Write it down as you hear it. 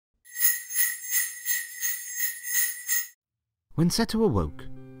When Seto awoke,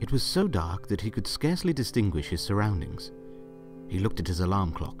 it was so dark that he could scarcely distinguish his surroundings. He looked at his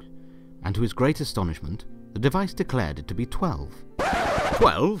alarm clock, and to his great astonishment, the device declared it to be 12.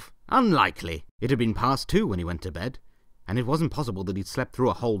 12? Unlikely! It had been past 2 when he went to bed, and it wasn't possible that he'd slept through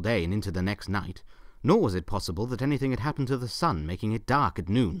a whole day and into the next night, nor was it possible that anything had happened to the sun, making it dark at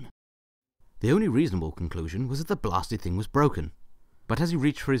noon. The only reasonable conclusion was that the blasted thing was broken. But as he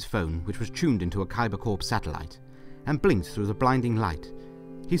reached for his phone, which was tuned into a Kaiba Corp satellite, and blinked through the blinding light,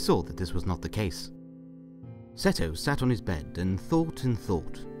 he saw that this was not the case. Seto sat on his bed and thought, and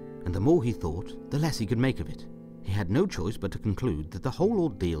the more he thought, the less he could make of it. He had no choice but to conclude that the whole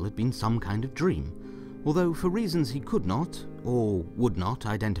ordeal had been some kind of dream, although for reasons he could not, or would not,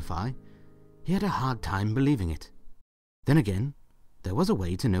 identify, he had a hard time believing it. Then again, there was a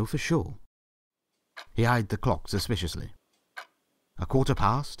way to know for sure. He eyed the clock suspiciously. 1/4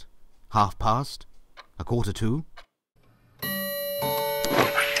 past, 1/2 past, 1/4 to.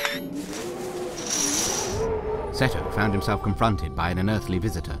 Seto found himself confronted by an unearthly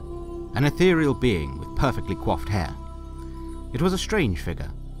visitor, an ethereal being with perfectly coiffed hair. It was a strange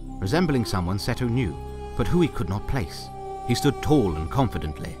figure, resembling someone Seto knew, but who he could not place. He stood tall and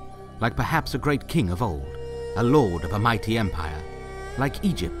confidently, like perhaps a great king of old, a lord of a mighty empire, like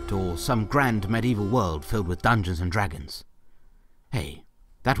Egypt or some grand medieval world filled with dungeons and dragons. Hey,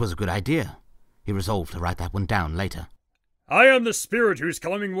 that was a good idea. He resolved to write that one down later. I am the spirit whose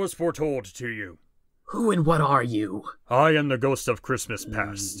coming was foretold to you. Who and what are you? I am the ghost of Christmas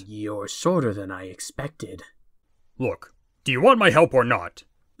past. You're shorter than I expected. Look, do you want my help or not?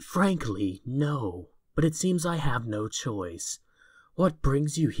 Frankly, no. But it seems I have no choice. What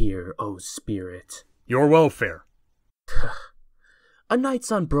brings you here, O spirit? Your welfare. A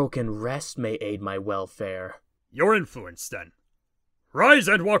night's unbroken rest may aid my welfare. Your influence, then. Rise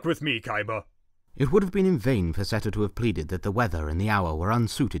and walk with me, Kaiba. It would have been in vain for Seto to have pleaded that the weather and the hour were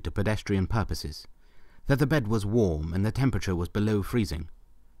unsuited to pedestrian purposes, that the bed was warm and the temperature was below freezing,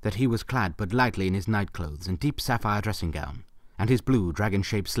 that he was clad but lightly in his nightclothes and deep sapphire dressing gown, and his blue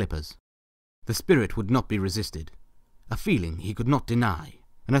dragon-shaped slippers. The spirit would not be resisted, a feeling he could not deny,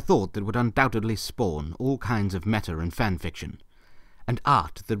 and a thought that would undoubtedly spawn all kinds of meta and fanfiction, and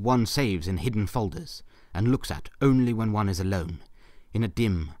art that one saves in hidden folders and looks at only when one is alone, in a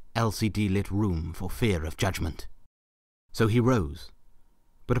dim, LCD-lit room for fear of judgment. So he rose,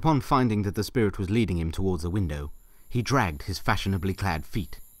 but upon finding that the spirit was leading him towards the window, he dragged his fashionably clad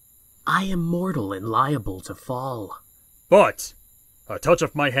feet. I am mortal and liable to fall. But a touch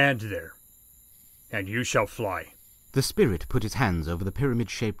of my hand there, and you shall fly. The spirit put his hands over the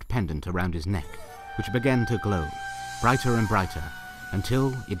pyramid-shaped pendant around his neck, which began to glow, brighter and brighter,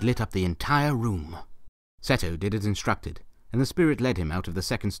 until it lit up the entire room. Seto did as instructed, and the spirit led him out of the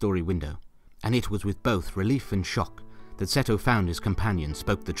second-story window, and it was with both relief and shock that Seto found his companion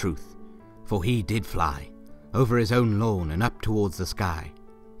spoke the truth. For he did fly, over his own lawn and up towards the sky.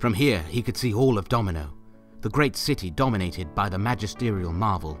 From here he could see all of Domino, the great city dominated by the magisterial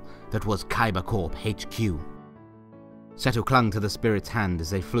marvel that was Kaiba Corp HQ. Seto clung to the spirit's hand as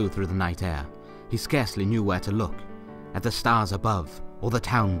they flew through the night air. He scarcely knew where to look, at the stars above or the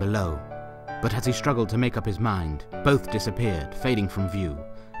town below. But as he struggled to make up his mind, both disappeared, fading from view,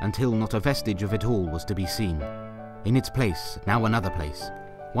 until not a vestige of it all was to be seen. In its place, now another place,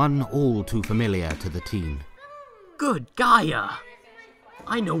 one all too familiar to the teen. Good Gaia!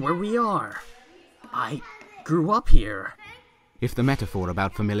 I know where we are. I grew up here. If the metaphor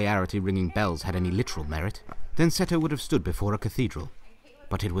about familiarity ringing bells had any literal merit, then Seto would have stood before a cathedral.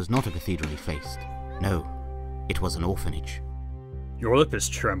 But it was not a cathedral he faced. No, it was an orphanage. Your lip is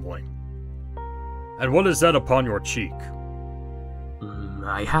trembling. And what is that upon your cheek?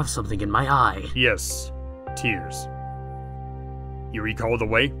 I have something in my eye. Yes, tears. You recall the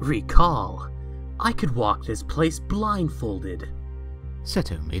way? Recall? I could walk this place blindfolded.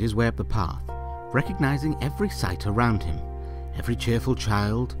 Seto made his way up the path, recognizing every sight around him, every cheerful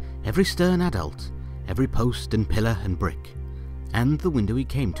child, every stern adult, every post and pillar and brick, and the window he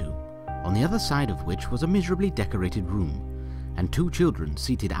came to, on the other side of which was a miserably decorated room, and 2 children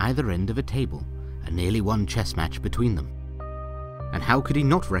seated either end of a table, and nearly one chess match between them. And how could he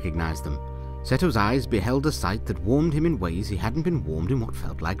not recognize them? Seto's eyes beheld a sight that warmed him in ways he hadn't been warmed in what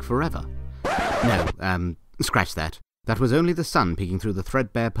felt like forever. No, scratch that. That was only the sun peeking through the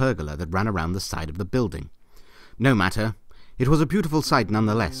threadbare pergola that ran around the side of the building. No matter, it was a beautiful sight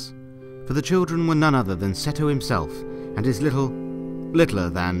nonetheless, for the children were none other than Seto himself and his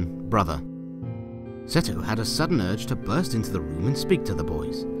littler-than brother. Seto had a sudden urge to burst into the room and speak to the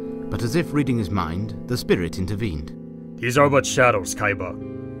boys, but as if reading his mind, the spirit intervened. These are but shadows,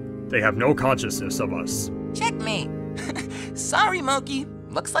 Kaiba. They have no consciousness of us. Checkmate. Sorry, Moki.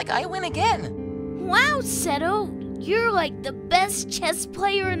 Looks like I win again. Wow, Seto, you're like the best chess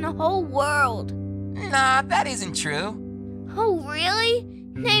player in the whole world. Nah, that isn't true. Oh, really?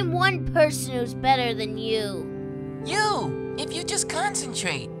 Name one person who's better than you. You, if you just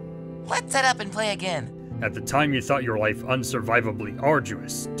concentrate. Let's set up and play again. At the time you thought your life unsurvivably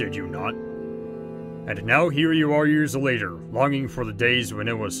arduous, did you not? And now here you are years later, longing for the days when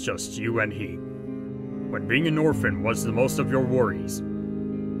it was just you and he. When being an orphan was the most of your worries.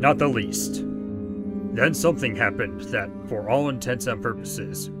 Not the least. Then something happened that, for all intents and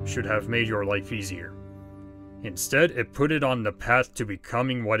purposes, should have made your life easier. Instead, it put it on the path to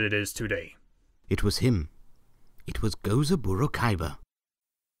becoming what it is today. It was him. It was Gozaburo Kaiba.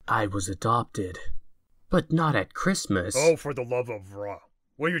 I was adopted, but not at Christmas. Oh, for the love of Ra.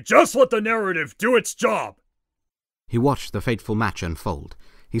 Will you just let the narrative do its job? He watched the fateful match unfold.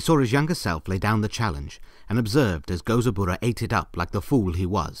 He saw his younger self lay down the challenge, and observed as Gozaburo ate it up like the fool he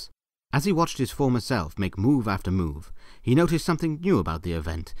was. As he watched his former self make move after move, he noticed something new about the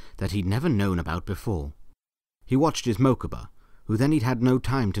event that he'd never known about before. He watched his Mokuba, who then he'd had no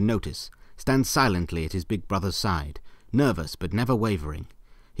time to notice, stand silently at his big brother's side, nervous but never wavering.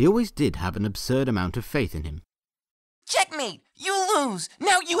 He always did have an absurd amount of faith in him. Checkmate! You lose!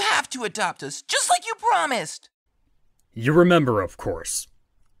 Now you have to adopt us, just like you promised! You remember, of course.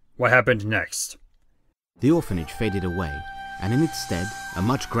 What happened next? The orphanage faded away, and in its stead, a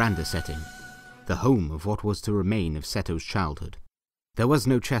much grander setting, the home of what was to remain of Seto's childhood. There was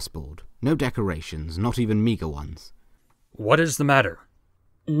no chessboard, no decorations, not even meager ones. What is the matter?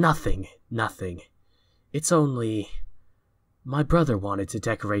 Nothing. It's only... My brother wanted to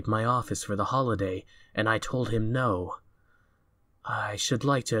decorate my office for the holiday, and I told him no. I should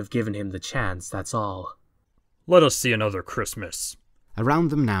like to have given him the chance, that's all. Let us see another Christmas. Around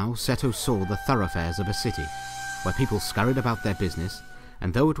them now, Seto saw the thoroughfares of a city, where people scurried about their business,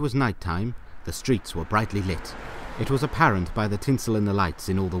 and though it was night time, the streets were brightly lit. It was apparent by the tinsel and the lights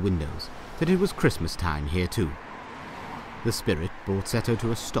in all the windows that it was Christmas time here too. The spirit brought Seto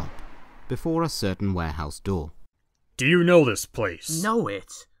to a stop before a certain warehouse door. Do you know this place? Know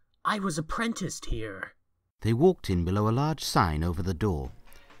it. I was apprenticed here. They walked in below a large sign over the door.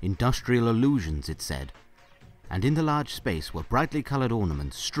 Industrial Illusions, it said. And in the large space were brightly coloured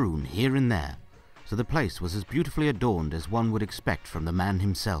ornaments strewn here and there, so the place was as beautifully adorned as one would expect from the man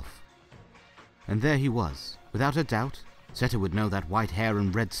himself. And there he was. Without a doubt, Seto would know that white hair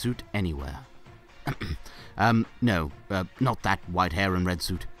and red suit anywhere. No, not that white hair and red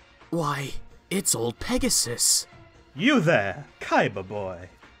suit. Why, it's old Pegasus. You there, Kaiba boy.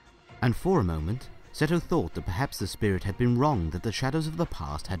 And for a moment, Seto thought that perhaps the spirit had been wrong, that the shadows of the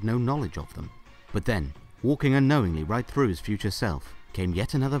past had no knowledge of them. But then, walking unknowingly right through his future self, came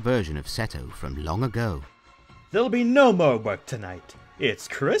yet another version of Seto from long ago. There'll be no more work tonight. It's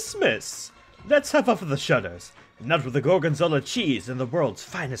Christmas. Let's have off the shutters, not with the gorgonzola cheese and the world's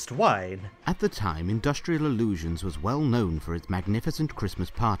finest wine. At the time, Industrial Illusions was well known for its magnificent Christmas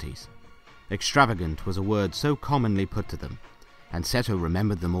parties. Extravagant was a word so commonly put to them, and Seto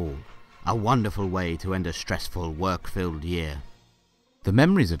remembered them all. A wonderful way to end a stressful, work-filled year. The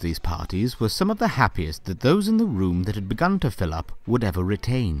memories of these parties were some of the happiest that those in the room that had begun to fill up would ever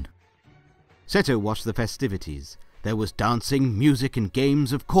retain. Seto watched the festivities. There was dancing, music and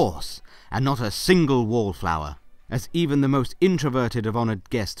games, of course, and not a single wallflower, as even the most introverted of honoured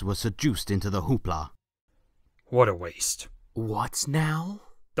guests were seduced into the hoopla. What a waste. What now?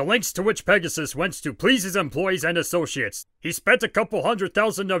 The lengths to which Pegasus went to please his employees and associates. He spent a couple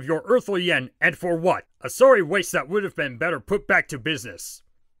 100,000 of your earthly yen, and for what? A sorry waste that would have been better put back to business.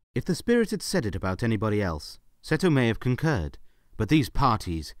 If the spirit had said it about anybody else, Seto may have concurred, but these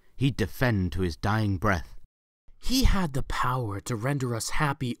parties he'd defend to his dying breath. He had the power to render us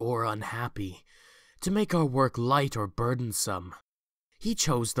happy or unhappy, to make our work light or burdensome. He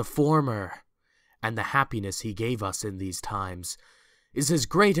chose the former, and the happiness he gave us in these times is as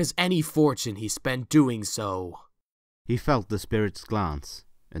great as any fortune he spent doing so. He felt the spirit's glance,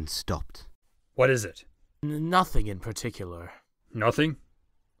 and stopped. What is it? Nothing in particular. Nothing?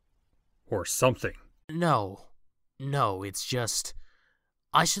 Or something? No, it's just...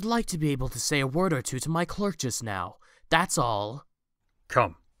 I should like to be able to say a word or two to my clerk just now. That's all.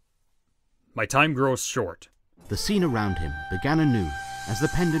 Come. My time grows short. The scene around him began anew as the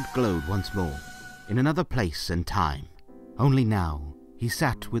pendant glowed once more, in another place and time. Only now, he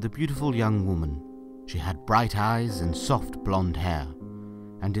sat with a beautiful young woman. She had bright eyes and soft blonde hair.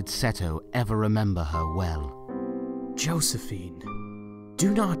 And did Seto ever remember her well? Josephine,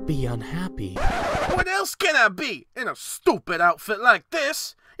 do not be unhappy. What else can I be in a stupid outfit like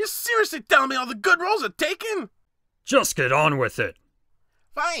this? You seriously telling me all the good roles are taken? Just get on with it.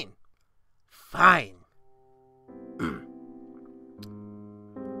 Fine. Fine.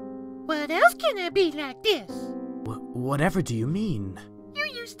 What else can I be like this? Whatever do you mean? You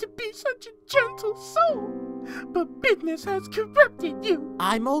used to be such a gentle soul, but business has corrupted you.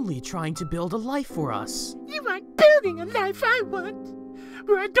 I'm only trying to build a life for us. You aren't building a life I want,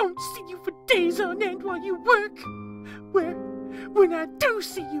 where I don't see you for days on end while you work. When I do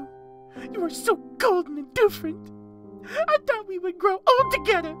see you, you are so golden and different. I thought we would grow old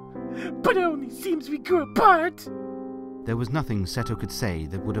together, but it only seems we grew apart. There was nothing Seto could say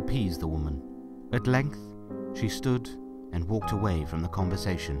that would appease the woman. At length, she stood and walked away from the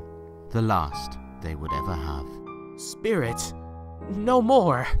conversation, the last they would ever have. Spirit, no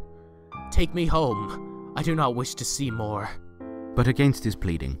more. Take me home. I do not wish to see more. But against his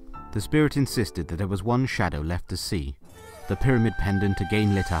pleading, the spirit insisted that there was one shadow left to see. The pyramid pendant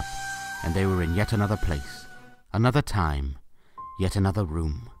again lit up, and they were in yet another place, another time, yet another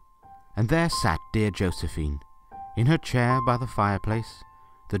room. And there sat dear Josephine. In her chair by the fireplace,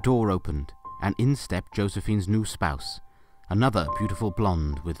 the door opened, and in stepped Josephine's new spouse, another beautiful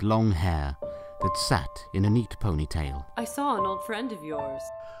blonde with long hair that sat in a neat ponytail. I saw an old friend of yours.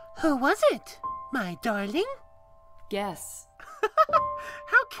 Who was it, my darling? Guess.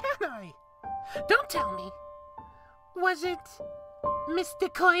 How can I? Don't tell me. Was it Mr.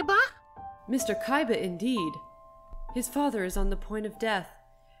 Kaiba? Mr. Kaiba, indeed. His father is on the point of death,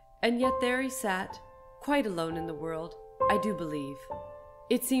 and yet there he sat, quite alone in the world, I do believe.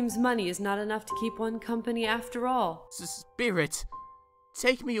 It seems money is not enough to keep one company after all. Spirit,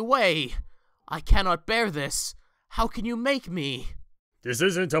 take me away. I cannot bear this. How can you make me? This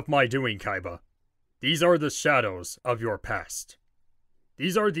isn't of my doing, Kaiba. These are the shadows of your past.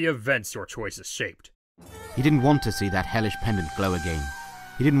 These are the events your choices shaped. He didn't want to see that hellish pendant glow again.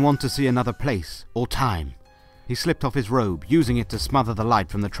 He didn't want to see another place or time. He slipped off his robe, using it to smother the light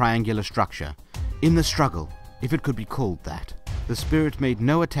from the triangular structure. In the struggle, if it could be called that, the spirit made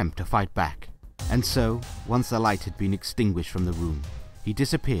no attempt to fight back. And so, once the light had been extinguished from the room, he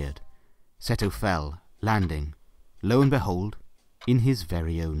disappeared. Seto fell, landing, lo and behold, in his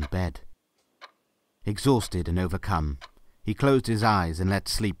very own bed. Exhausted and overcome, he closed his eyes and let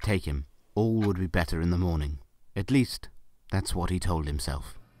sleep take him. All would be better in the morning. At least, that's what he told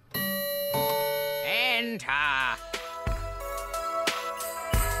himself. Enter